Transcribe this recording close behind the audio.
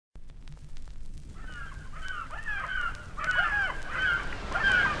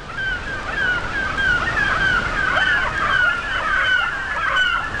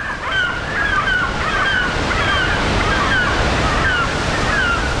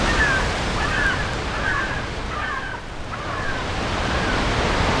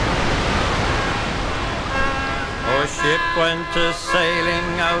went a-sailing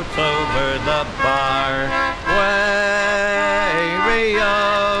out over the bar. Way, Rio.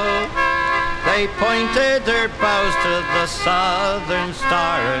 They pointed their bows to the southern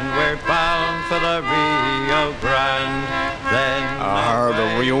star, and we're bound for the Rio Grande. Then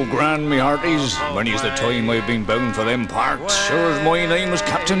the Rio Grande, me hearties. Many's the time I've been bound for them parts. Sure as my name is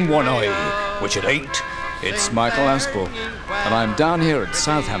Captain One Eye, which it ain't. It's Michael Aspel, and I'm down here at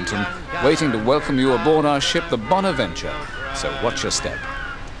Southampton, waiting to welcome you aboard our ship, the Bonaventure. So watch your step.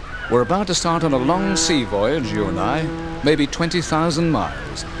 We're about to start on a long sea voyage, you and I, maybe 20,000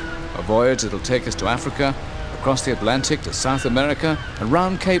 miles. A voyage that'll take us to Africa, across the Atlantic to South America, and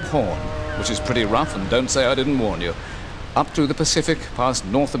round Cape Horn, which is pretty rough, and don't say I didn't warn you. Up through the Pacific, past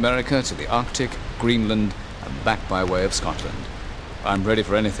North America to the Arctic, Greenland, and back by way of Scotland. I'm ready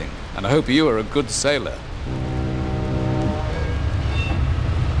for anything, and I hope you are a good sailor.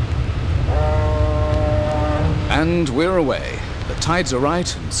 And we're away. The tides are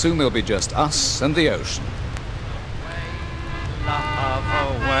right, and soon there'll be just us and the ocean.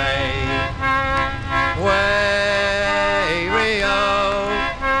 Way, Rio,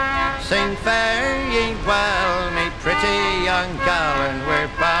 sing fare ye well, me pretty young gal, and we're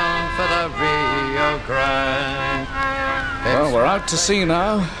bound for the Rio Grande. Well, we're out to sea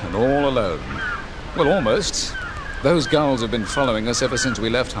now, and all alone. Well, almost. Those gulls have been following us ever since we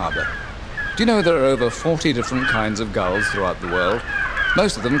left harbour. Do you know there are over 40 different kinds of gulls throughout the world?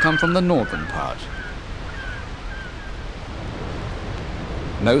 Most of them come from the northern part.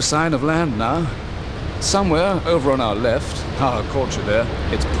 No sign of land now. Somewhere over on our left, caught you there,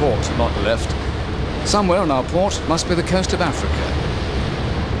 it's port, not left. Somewhere on our port must be the coast of Africa.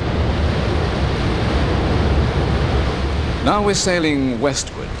 Now we're sailing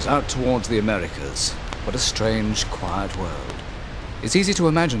westwards, out towards the Americas. What a strange, quiet world. It's easy to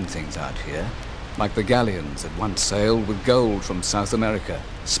imagine things out here, like the galleons that once sailed with gold from South America,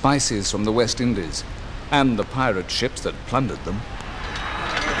 spices from the West Indies, and the pirate ships that plundered them.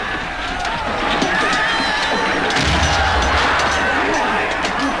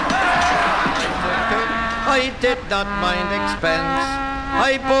 I did not mind expense.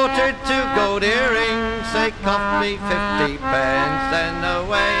 I bought her 2 gold earrings. They cost me 50 pence, then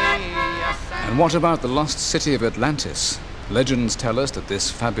away. And what about the lost city of Atlantis? Legends tell us that this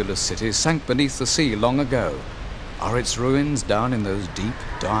fabulous city sank beneath the sea long ago. Are its ruins down in those deep,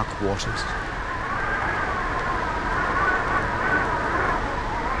 dark waters?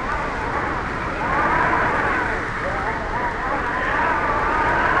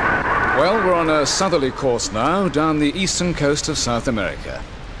 Well, we're on a southerly course now, down the eastern coast of South America.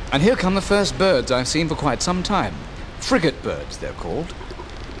 And here come the first birds I've seen for quite some time. Frigate birds, they're called.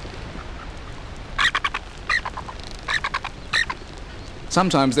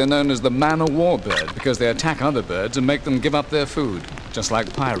 Sometimes they're known as the man-o'-war bird because they attack other birds and make them give up their food, just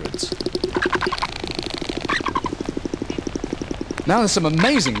like pirates. Now there's some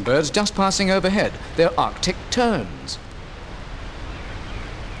amazing birds just passing overhead. They're Arctic terns.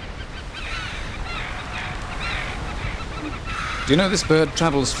 Do you know this bird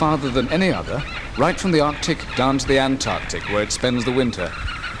travels farther than any other? Right from the Arctic down to the Antarctic, where it spends the winter,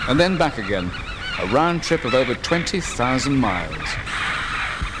 and then back again. A round trip of over 20,000 miles.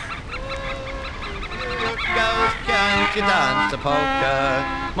 Can't you dance the polka?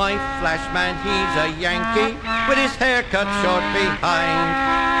 My flashman, he's a Yankee, with his hair cut short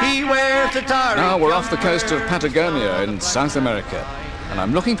behind. He wears a tarry. Now we're off the coast of Patagonia in South America, and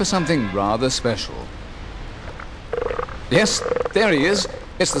I'm looking for something rather special. Yes, there he is.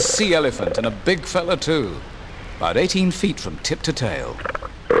 It's the sea elephant, and a big fella too. About 18 feet from tip to tail.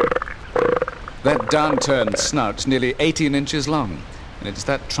 That downturned snout's nearly 18 inches long, and it's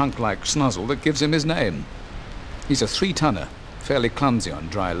that trunk-like snozzle that gives him his name. He's a 3-tonner, fairly clumsy on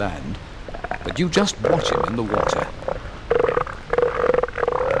dry land, but you just watch him in the water.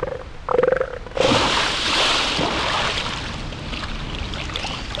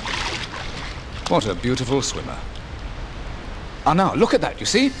 What a beautiful swimmer. Ah, now, look at that, you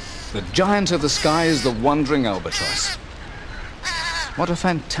see? The giant of the sky is the wandering albatross. What a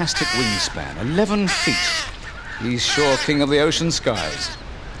fantastic wingspan, 11 feet. He's sure king of the ocean skies.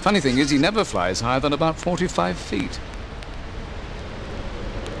 Funny thing is, he never flies higher than about 45 feet.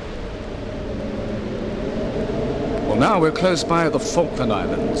 Well, now we're close by the Falkland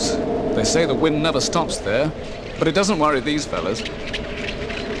Islands. They say the wind never stops there, but it doesn't worry these fellas.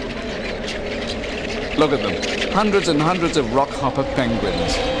 Look at them, hundreds and hundreds of rockhopper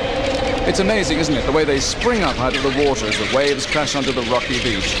penguins. It's amazing, isn't it, the way they spring up out of the water as the waves crash onto the rocky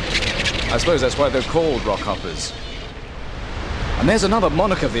beach. I suppose that's why they're called rockhoppers. And there's another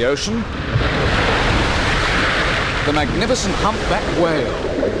monarch of the ocean. the magnificent humpback whale.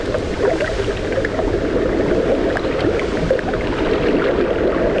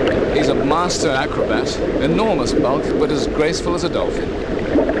 He's a master acrobat, enormous bulk, but as graceful as a dolphin.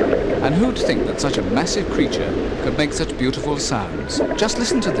 And who'd think that such a massive creature could make such beautiful sounds? Just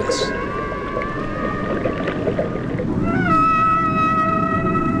listen to this.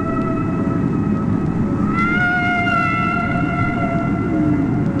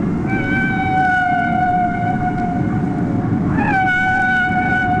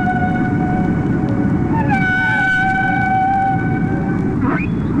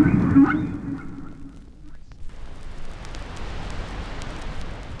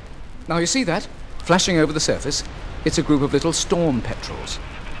 Now you see that? Flashing over the surface, it's a group of little storm petrels.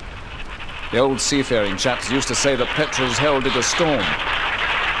 The old seafaring chaps used to say that petrels heralded a storm.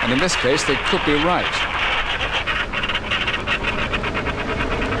 And in this case, they could be right.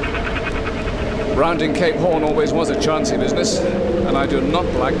 Rounding Cape Horn always was a chancy business, and I do not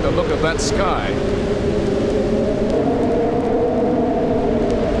like the look of that sky.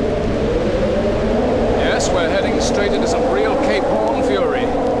 Yes, we're heading straight into some real Cape Horn fury.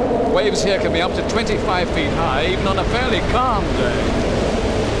 Waves here can be up to 25 feet high, even on a fairly calm day.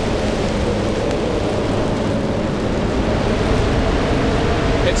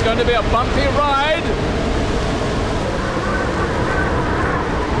 It's going to be a bumpy ride.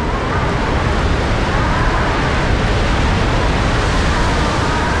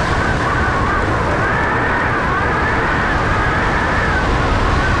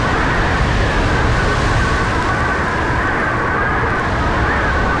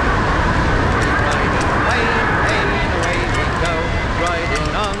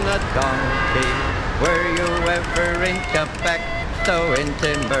 Stowing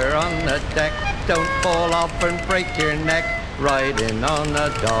timber on the deck, don't fall off and break your neck, riding on a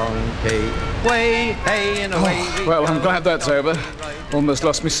donkey. Way, hey, and away we well, go. I'm glad that's over. Almost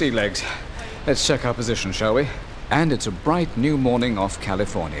lost me sea legs. Let's check our position, shall we? And it's a bright new morning off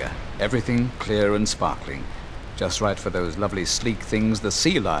California. Everything clear and sparkling. Just right for those lovely sleek things, the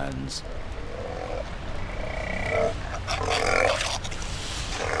sea lions.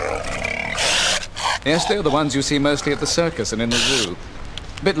 Yes, they're the ones you see mostly at the circus and in the zoo.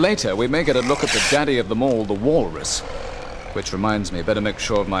 A bit later, we may get a look at the daddy of them all, the walrus. Which reminds me, better make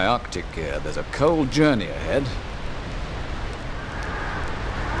sure of my Arctic gear. There's a cold journey ahead.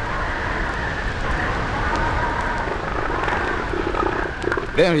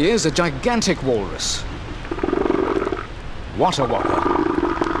 There he is, a gigantic walrus. What a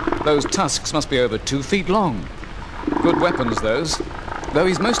whopper. Those tusks must be over 2 feet long. Good weapons, those. Though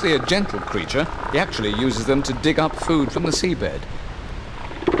he's mostly a gentle creature, he actually uses them to dig up food from the seabed.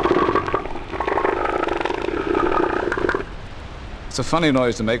 It's a funny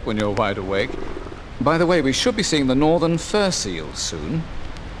noise to make when you're wide awake. By the way, we should be seeing the northern fur seals soon.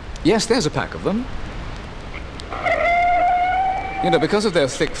 Yes, there's a pack of them. You know, because of their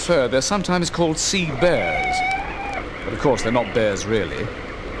thick fur, they're sometimes called sea bears. But of course, they're not bears really.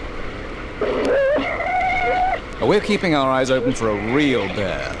 We're keeping our eyes open for a real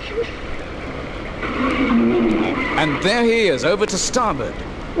bear. And there he is, over to starboard.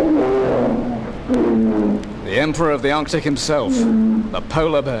 The emperor of the Arctic himself, the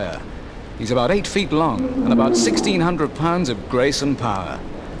polar bear. He's about 8 feet long and about 1,600 pounds of grace and power.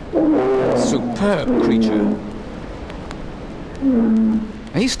 Superb creature.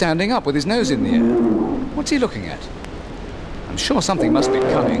 He's standing up with his nose in the air. What's he looking at? I'm sure something must be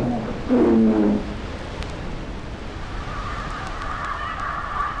coming.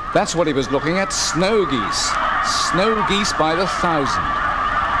 That's what he was looking at, snow geese. Snow geese by the thousand.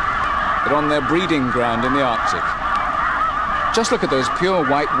 They're on their breeding ground in the Arctic. Just look at those pure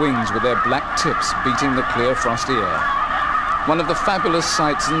white wings with their black tips beating the clear frosty air. One of the fabulous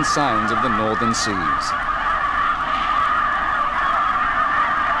sights and sounds of the northern seas.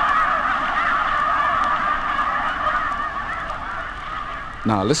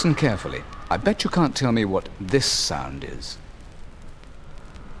 Now listen carefully. I bet you can't tell me what this sound is.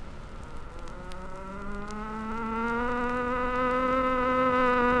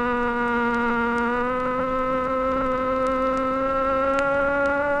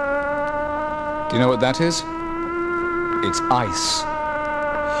 Do you know what that is? It's ice.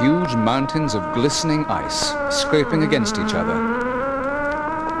 Huge mountains of glistening ice scraping against each other.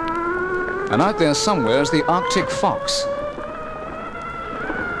 And out there somewhere is the Arctic fox.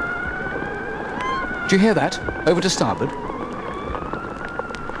 Do you hear that? Over to starboard.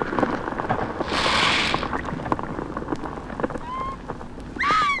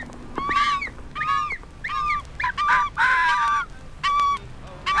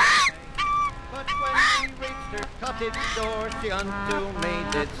 she unto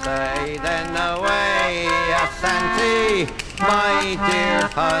me did say, then away, Santy, my dear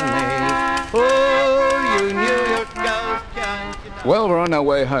honey. Oh, you knew you'd go, can't you? Well, we're on our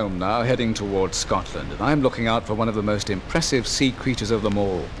way home now, heading towards Scotland, and I'm looking out for one of the most impressive sea creatures of them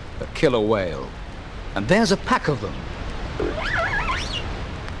all, the killer whale. And there's a pack of them.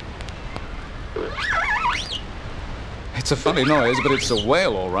 It's a funny noise, but it's a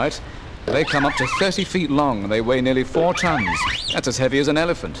whale, all right. They come up to 30 feet long, and they weigh nearly 4 tons. That's as heavy as an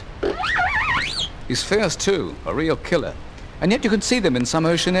elephant. He's fierce, too, a real killer. And yet you can see them in some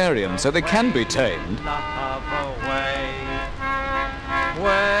oceanariums, so they can be tamed.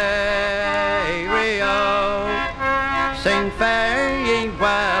 Sing fare ye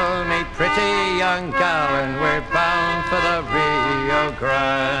well, me pretty young gal, and we're bound for the Rio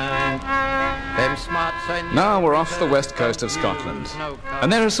Grande. Now we're off the west coast of Scotland,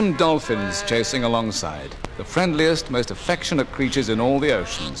 and there are some dolphins chasing alongside, the friendliest, most affectionate creatures in all the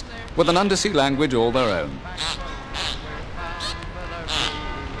oceans, with an undersea language all their own.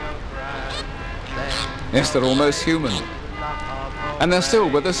 Yes, they're almost human, and they're still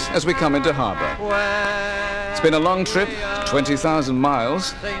with us as we come into harbour. It's been a long trip, 20,000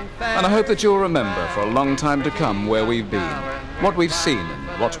 miles, and I hope that you'll remember for a long time to come where we've been, what we've seen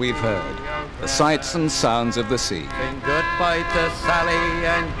and what we've heard, the sights and sounds of the sea. Goodbye to Sally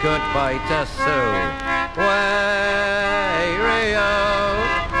and goodbye to Sue. Way Rio,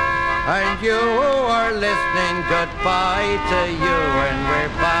 and you are listening. Goodbye to you, and we're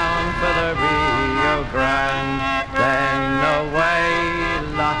back.